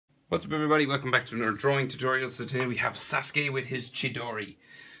What's up everybody, welcome back to another drawing tutorial. So today we have Sasuke with his Chidori.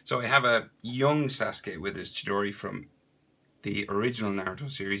 So I have a young Sasuke with his Chidori from the original Naruto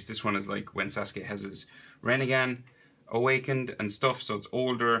series. This one is like when Sasuke has his Rinnegan awakened and stuff, so it's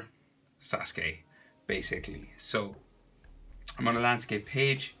older Sasuke basically. So I'm on a landscape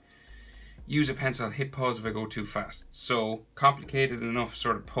page. Use a pencil, hit pause if I go too fast. So complicated enough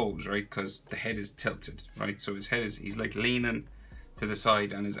sort of pose, right? Because the head is tilted, right? So his head is, he's like leaning to the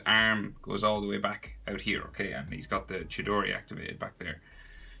side and his arm goes all the way back out here, okay? And he's got the Chidori activated back there.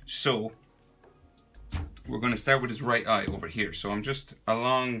 So we're going to start with his right eye over here. So I'm just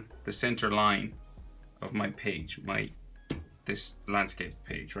along the center line of my page, this landscape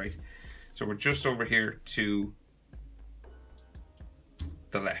page, right? So we're just over here to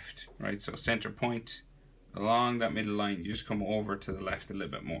the left, right? So center point along that middle line, you just come over to the left a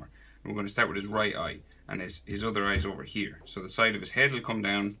little bit more. And we're going to start with his right eye, and his other eye's over here. So the side of his head will come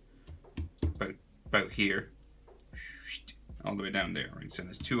down about here, all the way down there, right? So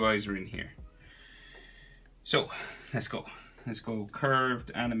his two eyes are in here. So let's go. Let's go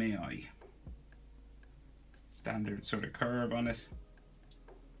curved anime eye. Standard sort of curve on it.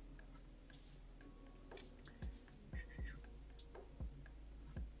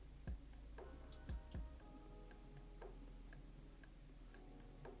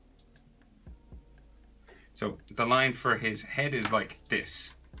 So the line for his head is like this.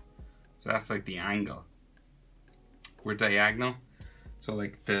 So that's like the angle. We're diagonal. So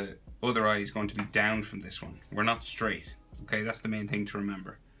like the other eye is going to be down from this one. We're not straight. Okay, that's the main thing to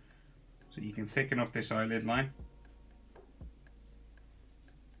remember. So you can thicken up this eyelid line.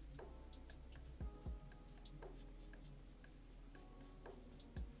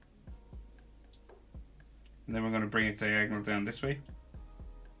 And then we're going to bring it diagonal down this way.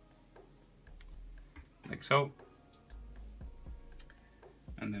 Like so,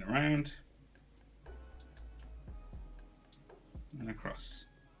 and then around and across.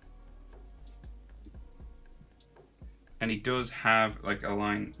 And he does have like a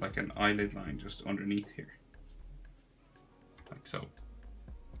line, like an eyelid line just underneath here, like so.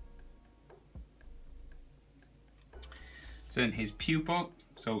 So then his pupil,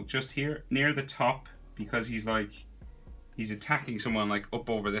 so just here near the top, because he's attacking someone like up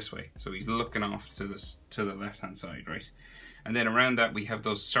over this way, so he's looking off to the left hand side, right? And then around that we have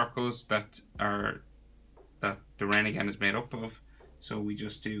those circles that the Rinnegan is made up of. So we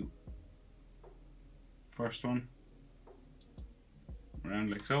just do first one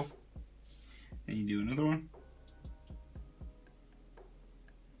around like so, then you do another one,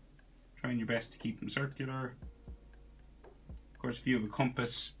 trying your best to keep them circular. Of course, if you have a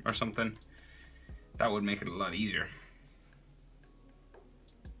compass or something, that would make it a lot easier.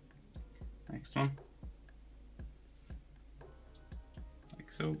 Next one, like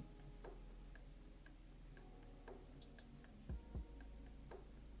so.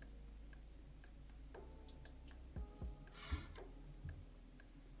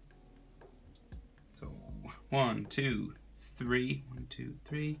 So 1, 2, 3, 1, 2,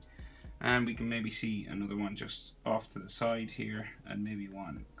 3, and we can maybe see another one just off to the side here, and maybe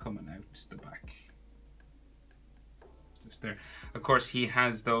one coming out the back. There. Of course, he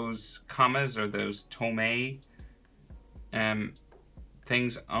has those commas or those tomei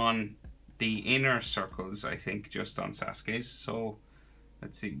things on the inner circles, I think, just on Sasuke's. So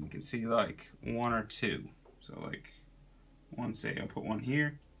let's see, we can see like 1 or 2. So like one, say I'll put one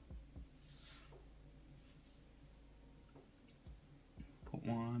here, put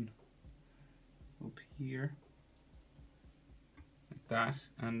one up here like that,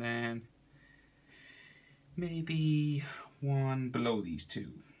 and then maybe one below these two.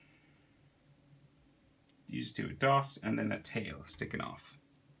 You just do a dot and then a tail sticking off.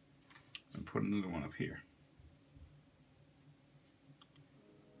 And put another one up here.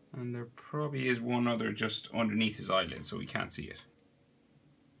 And there probably is one other just underneath his eyelid, so we can't see it.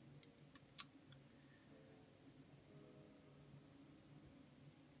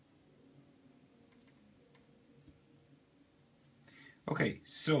 Okay,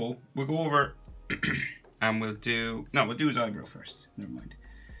 so we'll go over and we'll do his eyebrow first. Never mind.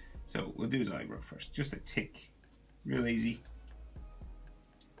 So we'll do his eyebrow first. Just a tick. Real easy.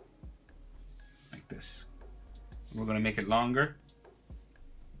 Like this. We're going to make it longer.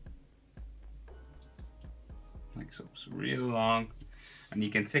 Like so. So real long. And you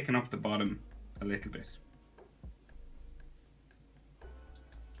can thicken up the bottom a little bit.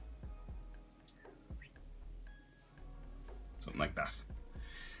 Something like that.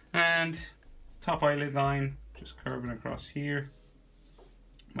 And top eyelid line, just curving across here.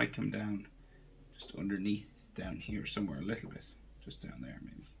 Might come down just underneath down here somewhere a little bit. Just down there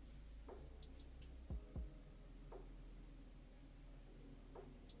maybe.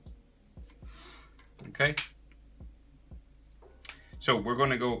 Okay? So we're going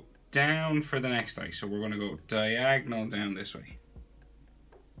to go down for the next eye. So we're going to go diagonal down this way.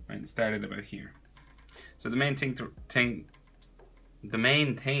 Right, it started about here. So the main thing to I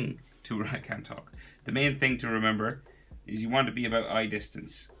can't talk. The main thing to remember is you want to be about eye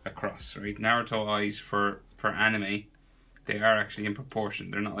distance across, right? Naruto eyes for anime, they are actually in proportion.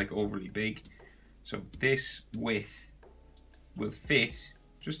 They're not like overly big. So this width will fit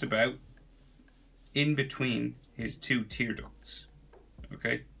just about in between his two tear ducts.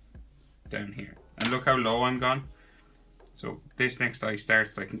 Okay? Down here. And look how low I'm gone. So this next eye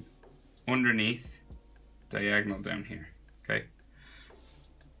starts like underneath, diagonal down here. Okay?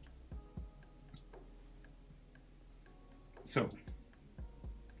 So,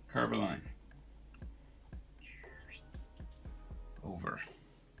 curve a line. Over.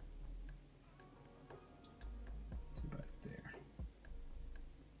 It's about there.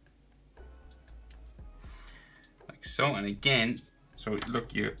 Like so, and again, so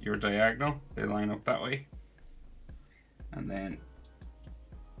look, your diagonal, they line up that way. And then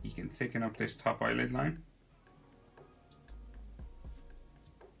you can thicken up this top eyelid line.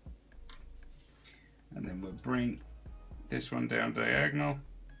 And then we'll bring this one down diagonal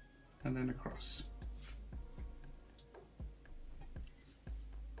and then across.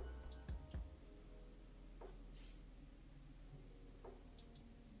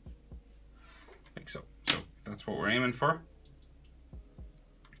 Like so. So that's what we're aiming for.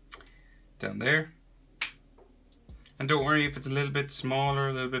 Down there. And don't worry if it's a little bit smaller,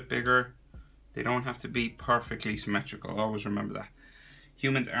 a little bit bigger. They don't have to be perfectly symmetrical. Always remember that.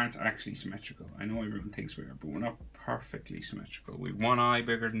 Humans aren't actually symmetrical. I know everyone thinks we are, but we're not perfectly symmetrical. We've one eye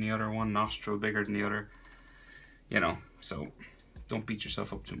bigger than the other, one nostril bigger than the other. You know, so don't beat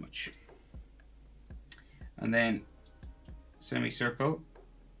yourself up too much. And then semicircle.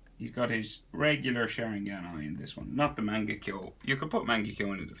 He's got his regular Sharingan eye in this one, not the Mangekyo. You could put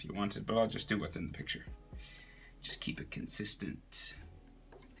Mangekyo in it if you wanted, but I'll just do what's in the picture. Just keep it consistent.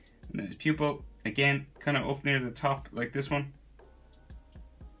 And then his pupil, again, kind of up near the top, like this one.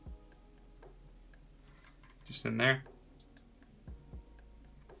 Just in there.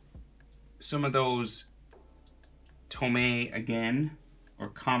 Some of those tomei again, or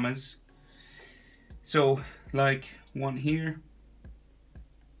commas. So, like one here.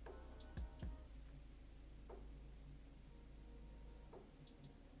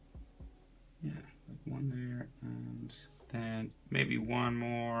 Yeah, like one there, and then maybe one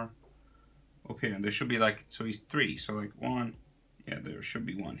more up here. And there should be like, so he's 3, so like 1, yeah, there should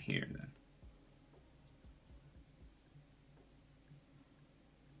be 1 here then.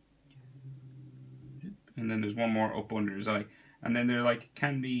 And then there's one more up under his eye. And then there like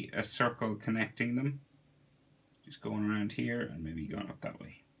can be a circle connecting them. Just going around here and maybe going up that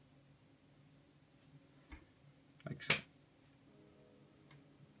way. Like so.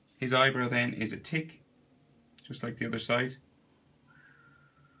 His eyebrow then is a tick, just like the other side.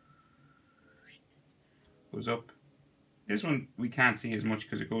 Goes up. This one we can't see as much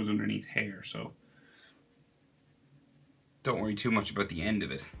because it goes underneath hair, so don't worry too much about the end of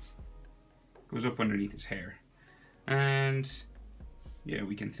it. Goes up underneath his hair. And yeah,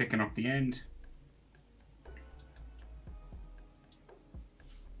 we can thicken up the end.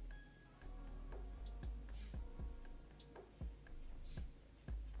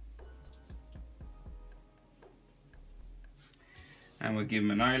 And we'll give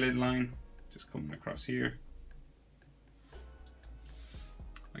him an eyelid line, just coming across here.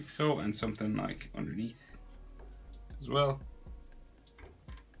 Like so, and something like underneath as well.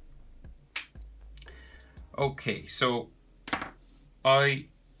 Okay, so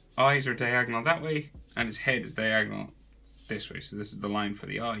eyes are diagonal that way, and his head is diagonal this way. So this is the line for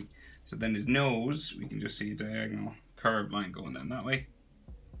the eye. So then his nose, we can just see a diagonal curved line going down that way.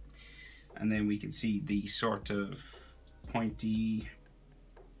 And then we can see the sort of pointy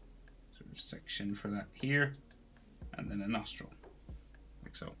sort of section for that here, and then a nostril,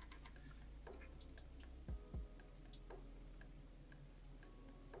 like so.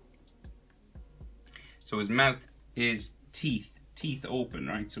 So his mouth is teeth open,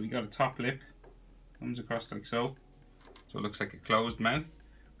 right? So we got a top lip, comes across like so. So it looks like a closed mouth,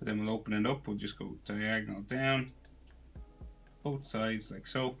 but then we'll open it up. We'll just go diagonal down, both sides like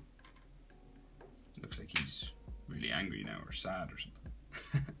so. Looks like he's really angry now or sad or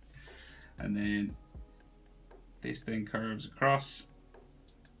something. And then this thing curves across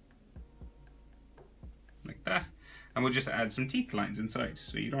like that. And we'll just add some teeth lines inside.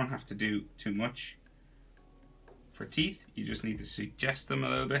 So you don't have to do too much. For teeth, you just need to suggest them a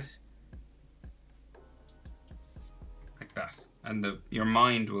little bit. Like that. And your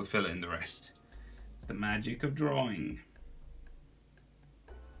mind will fill in the rest. It's the magic of drawing.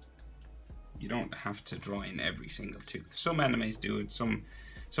 You don't have to draw in every single tooth. Some animes do it, some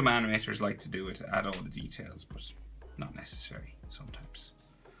animators like to do it to add all the details, but not necessary sometimes.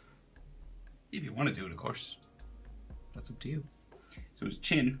 If you want to do it, of course, that's up to you. So his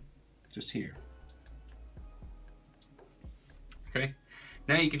chin, just here. Okay,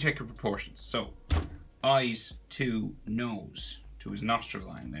 now you can check your proportions. So, eyes to nose, to his nostril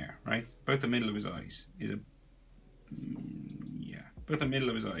line there, right? About the middle of his eyes is about the middle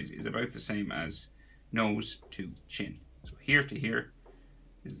of his eyes is about the same as nose to chin. So here to here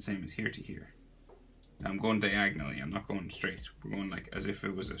is the same as here to here. Now I'm going diagonally, I'm not going straight. We're going like as if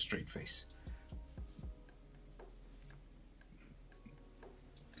it was a straight face.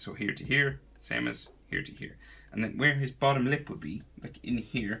 So here to here, same as here to here. And then where his bottom lip would be, like in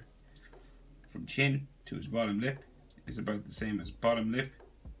here, from chin to his bottom lip, is about the same as bottom lip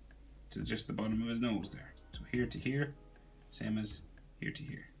to just the bottom of his nose there. So here to here, same as here to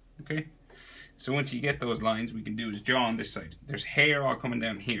here. Okay? So once you get those lines, we can do his jaw on this side. There's hair all coming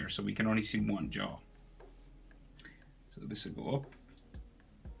down here, so we can only see one jaw. So this will go up.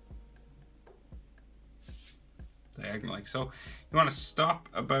 Diagonal like so. You want to stop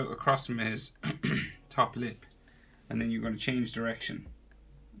about across from his top lip, and then you're going to change direction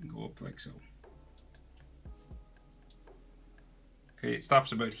and go up like so. Okay, it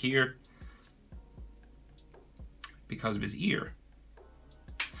stops about here because of his ear.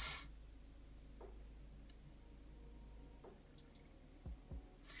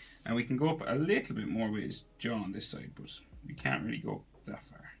 And we can go up a little bit more with his jaw on this side, but we can't really go up that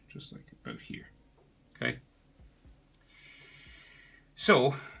far, just like about here. Okay?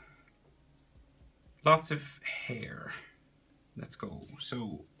 So, lots of hair. Let's go.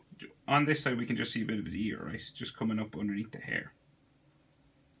 So, on this side we can just see a bit of his ear, right? Just coming up underneath the hair.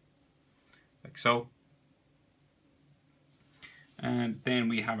 Like so. And then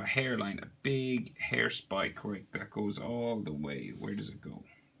we have a hairline, a big hair spike, right, that goes all the way. Where does it go?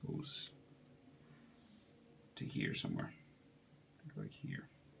 It goes to here somewhere. I think like here.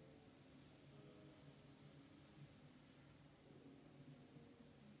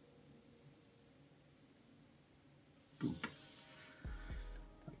 Boop.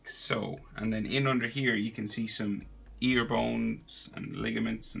 Like so. And then in under here you can see some ear bones and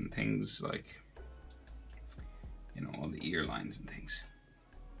ligaments and things like, you know, all the ear lines and things.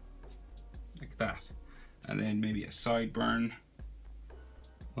 Like that. And then maybe a sideburn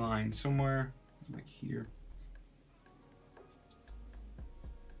line somewhere, like here.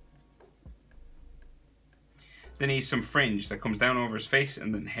 Then he's some fringe that comes down over his face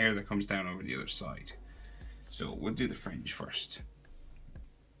and then hair that comes down over the other side. So we'll do the fringe first.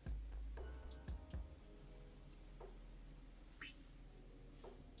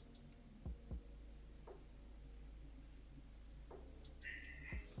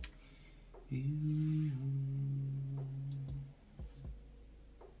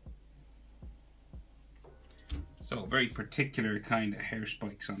 So very particular kind of hair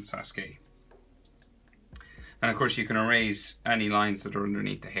spikes on Sasuke. And of course you can erase any lines that are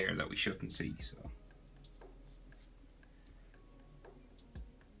underneath the hair that we shouldn't see. So.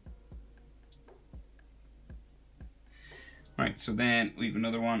 Right, so then we have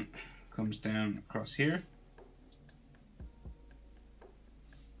another one comes down across here.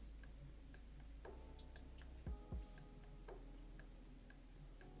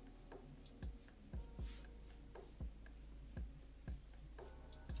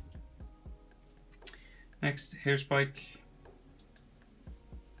 Next, hair spike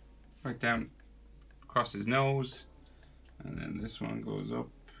right down across his nose, and then this one goes up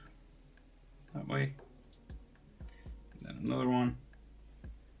that way, and then another one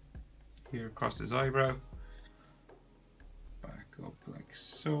here across his eyebrow, back up like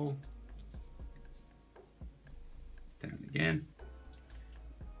so, down again,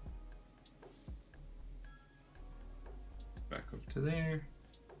 back up to there.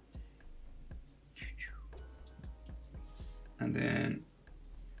 And then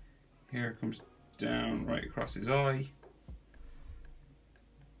hair comes down right across his eye.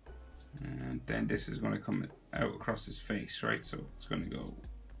 And then this is going to come out across his face, right? So it's going to go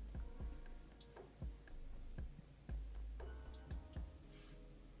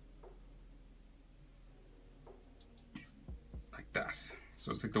like that.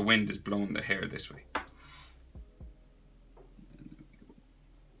 So it's like the wind is blowing the hair this way. And then we go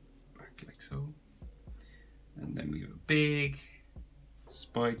back like so. And then we have a big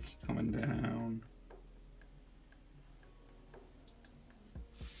spike coming down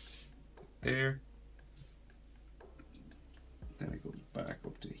there. Then it goes back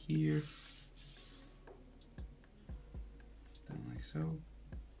up to here. like so.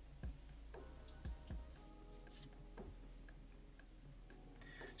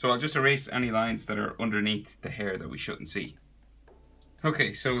 So I'll just erase any lines that are underneath the hair that we shouldn't see.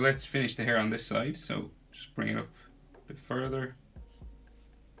 Okay, so let's finish the hair on this side. So just bring it up a bit further.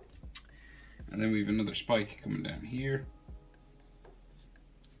 And then we have another spike coming down here.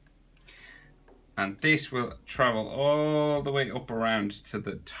 And this will travel all the way up around to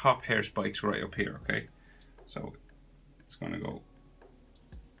the top hair spikes right up here, okay? So it's gonna go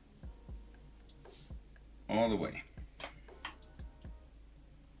all the way.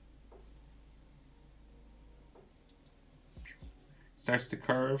 Starts to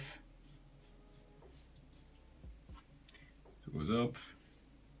curve. So it goes up.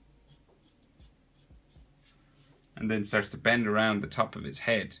 And then starts to bend around the top of his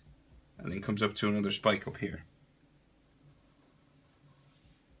head. And then comes up to another spike up here.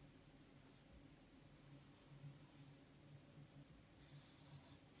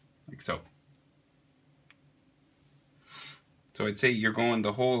 Like so. So I'd say you're going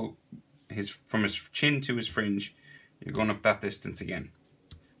the whole, from his chin to his fringe, you're going up that distance again.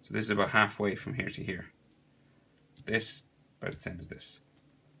 So this is about halfway from here to here. This, about the same as this.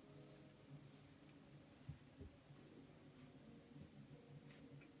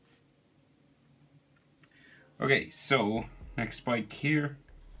 Okay, so next spike here.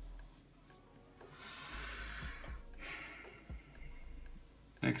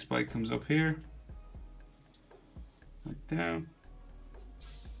 Next spike comes up here. Like down.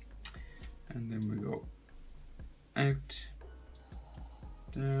 And then we go out,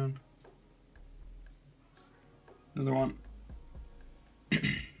 down, another one,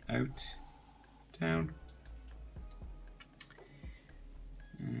 out, down,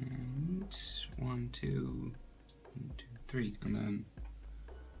 and 1, 2, 1, 2, 3, and then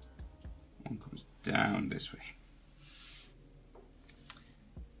one comes down this way,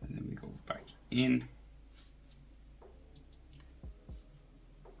 and then we go back in.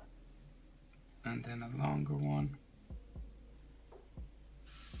 And then a longer one.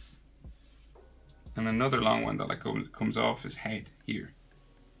 And another long one that like comes off his head here.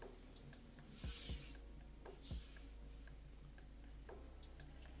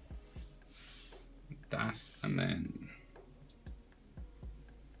 Like that, and then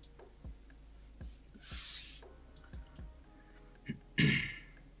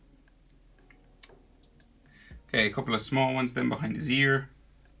okay, a couple of small ones then behind his ear.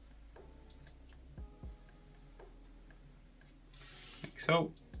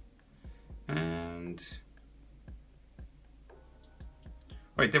 So, and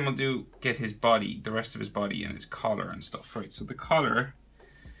right, then we'll get his body, the rest of his body and his collar and stuff, right? So the collar,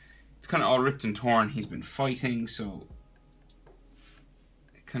 it's kind of all ripped and torn. He's been fighting, so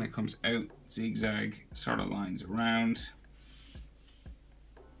it kind of comes out, zigzag sort of lines around,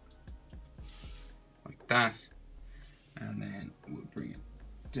 like that, and then we'll bring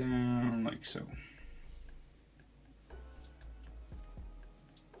it down like so.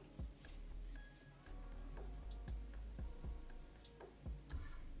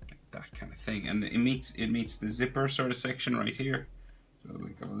 That kind of thing, and it meets the zipper sort of section right here. So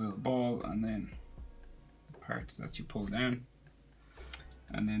like a little ball, and then the part that you pull down,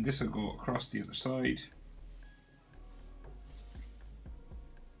 and then this will go across the other side.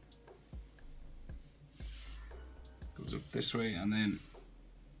 Goes up this way, and then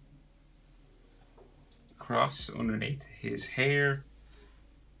across underneath his hair,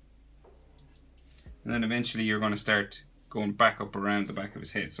 and then eventually you're going to start going back up around the back of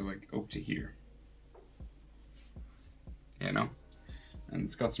his head, so like up to here, you know, and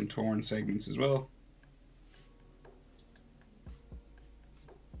it's got some torn segments as well,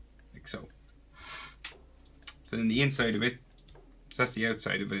 like so. So then the inside of it, so that's the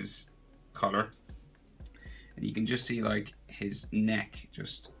outside of his collar, and you can just see like his neck,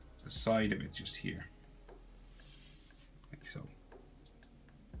 just the side of it just here, like so.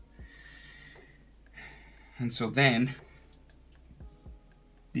 And so then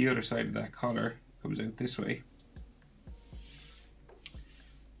the other side of that collar comes out this way,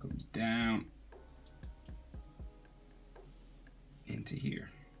 comes down into here.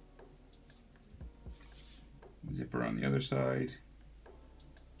 Zipper on the other side.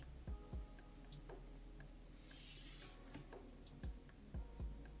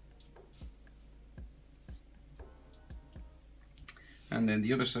 And then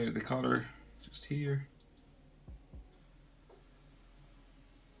the other side of the collar, just here.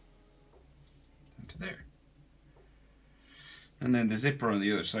 To there. And then the zipper on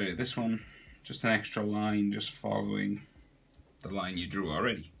the other side of this one, just an extra line, just following the line you drew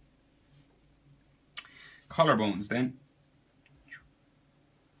already. Collarbones then.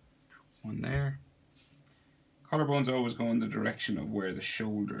 one there. Collarbone's always going the direction of where the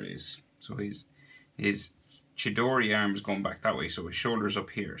shoulder is. So his Chidori arm is going back that way, so his shoulder's up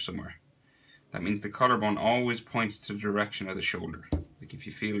here somewhere. That means the collarbone always points to the direction of the shoulder. Like if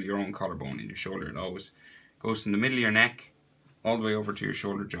you feel your own collarbone in your shoulder, it always goes from the middle of your neck all the way over to your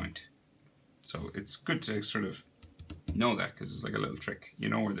shoulder joint. So it's good to sort of know that, because it's like a little trick. You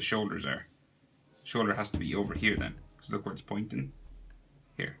know where the shoulders are. Shoulder has to be over here then, because look where it's pointing.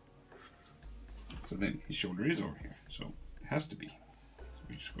 Here. So then his shoulder is over here. So it has to be. So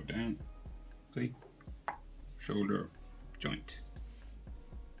we just go down. See? Shoulder joint.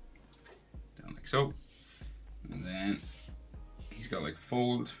 Down like so. And then he's got like a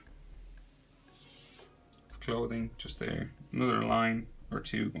fold of clothing just there. Another line or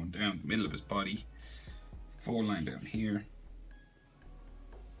two going down the middle of his body. Fold line down here.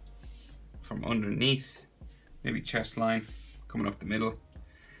 From underneath, maybe chest line coming up the middle.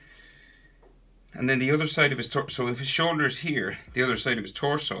 And then the other side of his torso, so if his shoulder is here, the other side of his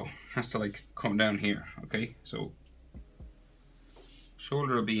torso has to like come down here, okay? So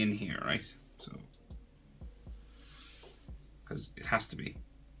shoulder will be in here, right? So, because it has to be.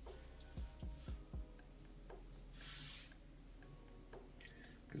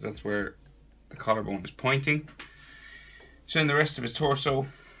 Because that's where the collarbone is pointing. So then the rest of his torso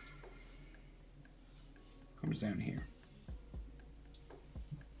comes down here.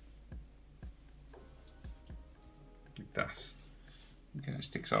 Like that. And kind of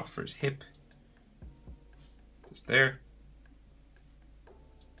sticks off for his hip. Just there.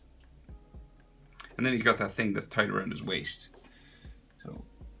 And then he's got that thing that's tied around his waist. So,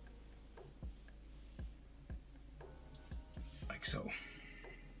 like so.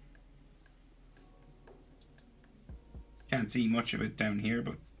 Can't see much of it down here,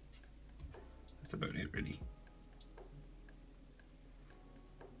 but that's about it really.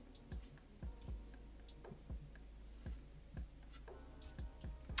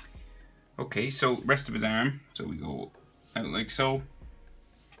 Okay, so rest of his arm. So we go out like so.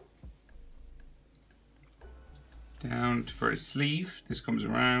 Down for his sleeve. This comes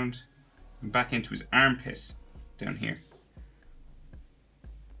around and back into his armpit down here.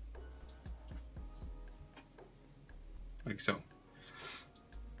 Like so.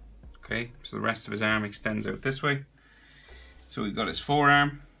 Okay, so the rest of his arm extends out this way. So we've got his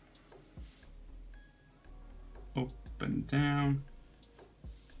forearm. Up and down.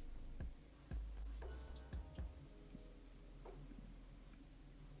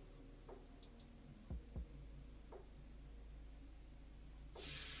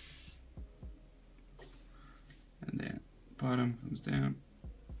 And then bottom comes down.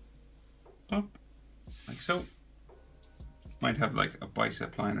 Up. Like so. Might have like a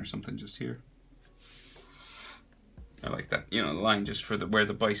bicep line or something just here. I like that, you know, the line just for the where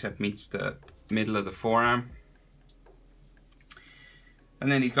the bicep meets the middle of the forearm.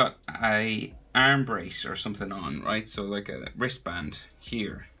 And then he's got a arm brace or something on, right? So like a wristband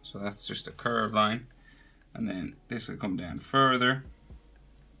here. So that's just a curved line. And then this will come down further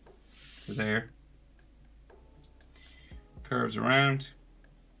to there. Curves around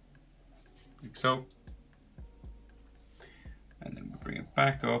like so. And then we'll bring it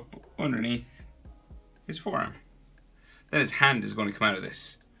back up underneath his forearm. Then his hand is going to come out of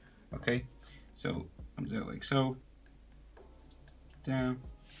this. Okay? So, comes out like so. Down.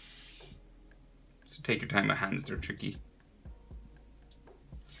 So take your time with hands, they're tricky.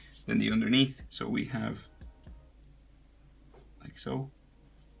 Then the underneath, so we have like so.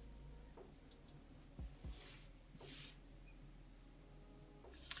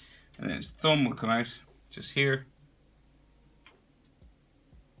 And then his thumb will come out just here.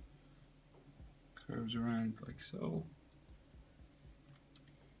 Curves around like so.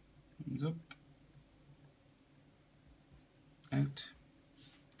 Comes up. Out.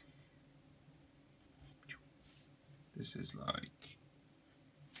 This is like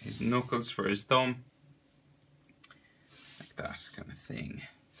his knuckles for his thumb. Like that kind of thing.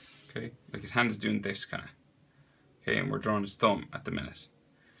 Okay, like his hand is doing this kind of. Okay, and we're drawing his thumb at the minute.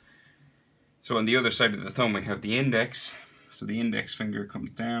 So on the other side of the thumb we have the index. So the index finger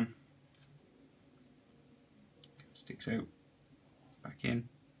comes down. Sticks out. Back in.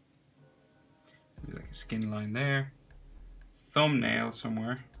 Maybe like a skin line there. Thumbnail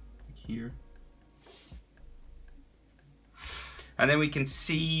somewhere. Like here. And then we can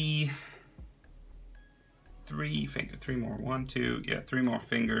see three more. One, two, yeah, three more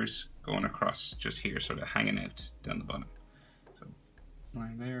fingers going across just here, sort of hanging out down the bottom. So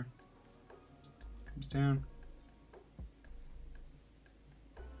line there. Comes down.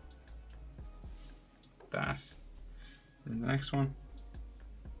 That. Then the next one.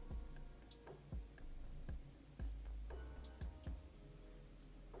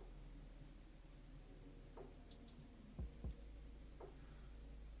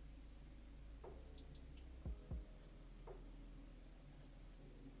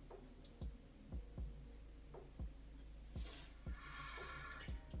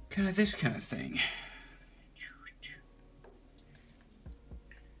 kind of this kind of thing.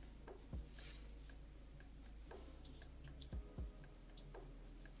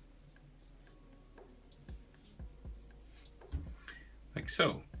 Like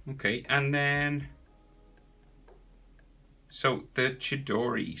so. Okay, and then so the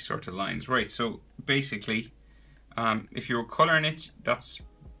Chidori sort of lines, right? So basically, if you were coloring it, that's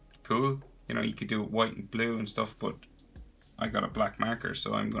cool. You know, you could do it white and blue and stuff, but I got a black marker,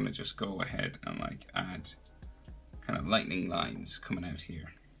 so I'm going to just go ahead and like add kind of lightning lines coming out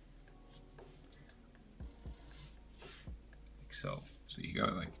here. Like so. So you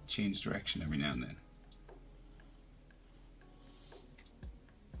gotta like change direction every now and then.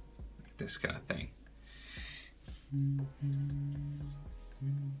 Like this kind of thing.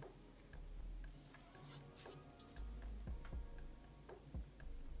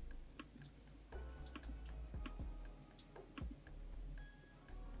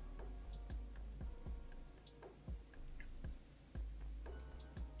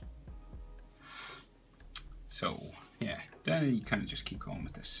 So yeah, then you kind of just keep going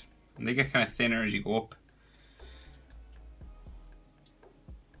with this. And they get kind of thinner as you go up.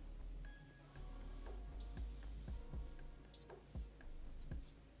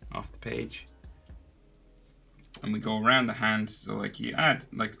 Off the page. And we go around the hand, so like you add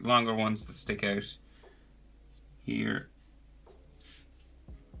like longer ones that stick out here.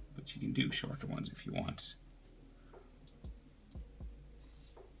 But you can do shorter ones if you want.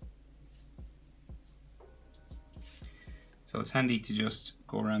 So it's handy to just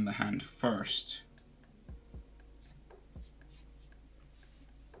go around the hand first.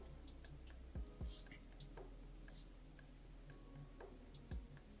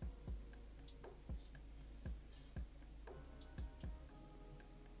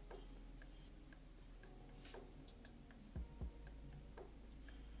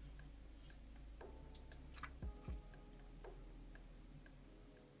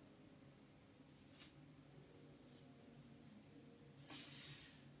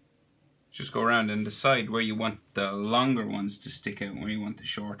 Just go around and decide where you want the longer ones to stick out and where you want the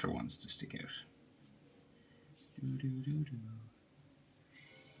shorter ones to stick out.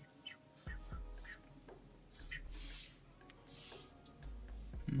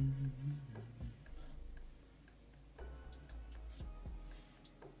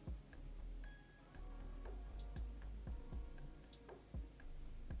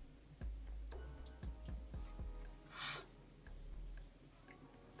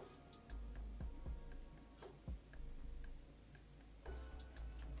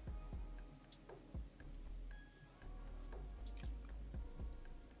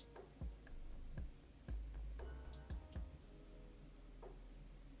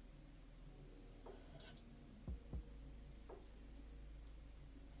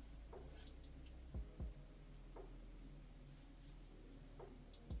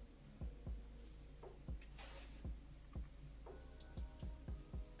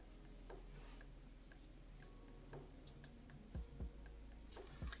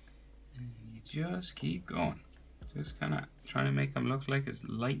 Just keep going. Just kind of trying to make them look like as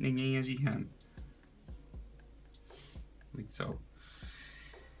lightning-y as you can. Like so.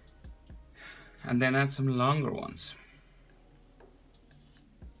 And then add some longer ones.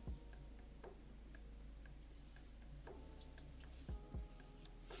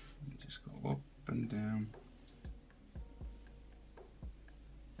 Just go up and down.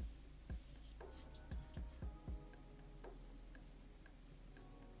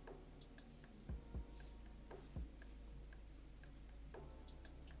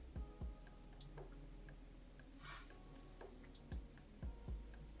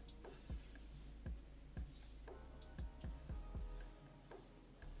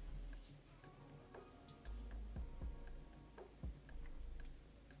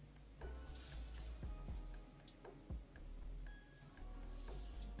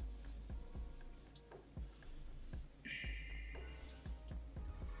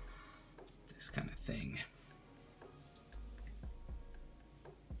 This kind of thing.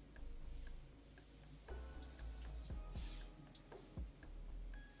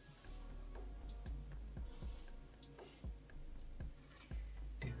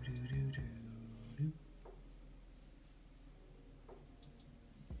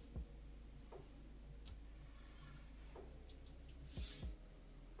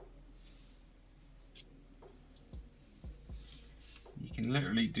 You can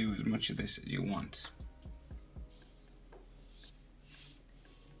literally do as much of this as you want.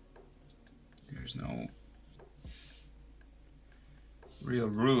 There's no real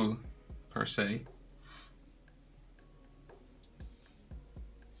rule per se.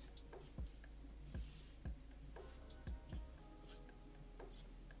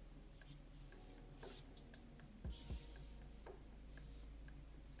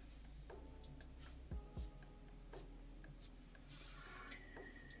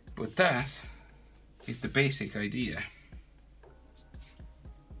 But that is the basic idea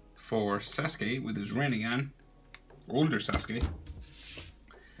for Sasuke with his Rinnegan, older Sasuke,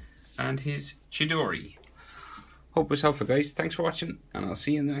 and his Chidori. Hope it was helpful, guys. Thanks for watching, and I'll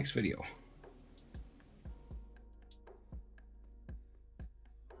see you in the next video.